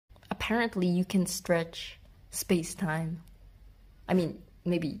apparently you can stretch space-time. I mean,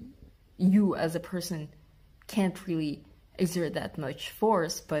 maybe you as a person can't really exert that much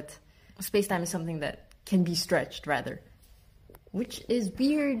force, but space-time is something that can be stretched, rather. Which is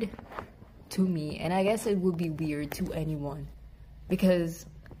weird to me, and I guess it would be weird to anyone. Because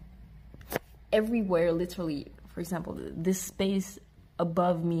everywhere, literally, for example, this space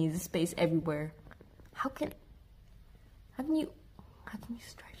above me, this space everywhere, how can you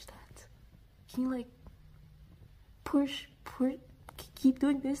stretch that? Can you like push, keep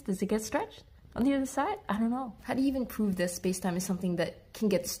doing this? Does it get stretched on the other side? I don't know. How do you even prove that space-time is something that can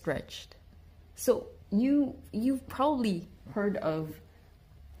get stretched? So you've probably heard of,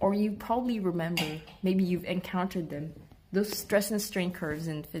 or you probably remember, maybe you've encountered them, those stress and strain curves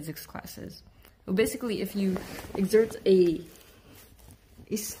in physics classes. Well, basically, if you exert a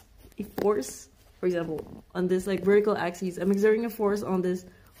force, for example, on this like vertical axis, I'm exerting a force on this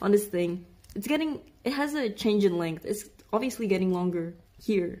thing. It has a change in length. It's obviously getting longer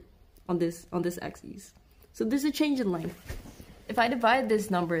here on this axis. So there's a change in length. If I divide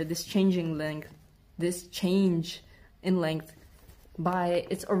this number, this change in length by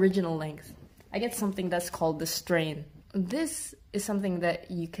its original length, I get something that's called the strain. This is something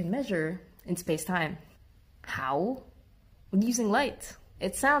that you can measure in space-time. How? With using light.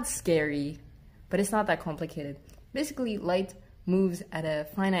 It sounds scary, but it's not that complicated. Basically, light moves at a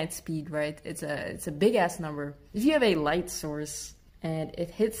finite speed, right? It's a big-ass number. If you have a light source and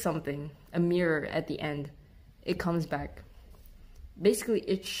it hits something, a mirror at the end, it comes back. Basically,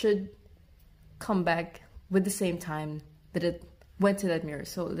 it should come back with the same time that it went to that mirror.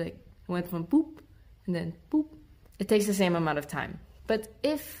 So like, it went from boop and then boop. It takes the same amount of time. But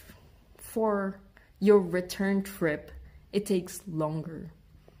if for your return trip it takes longer,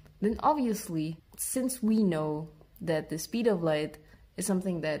 then obviously, since we know that the speed of light is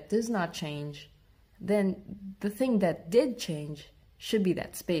something that does not change, then the thing that did change should be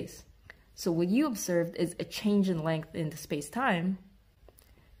that space. So what you observed is a change in length in the space-time.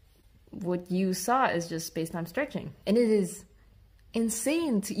 What you saw is just space-time stretching. And it is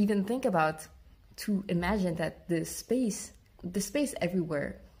insane to even think about, to imagine that the space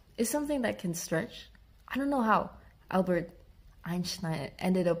everywhere is something that can stretch. I don't know how Albert Einstein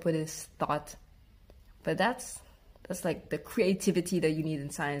ended up with his thought, but that's like the creativity that you need in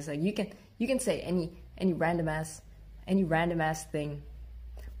science. Like you can say any random ass thing.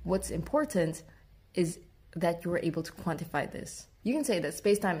 What's important is that you're able to quantify this. You can say that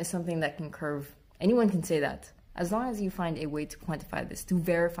space-time is something that can curve. Anyone can say that. As long as you find a way to quantify this, to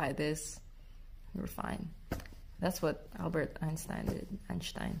verify this, you're fine. That's what Albert Einstein did.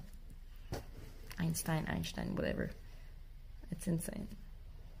 Einstein, whatever. It's insane.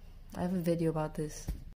 I have a video about this.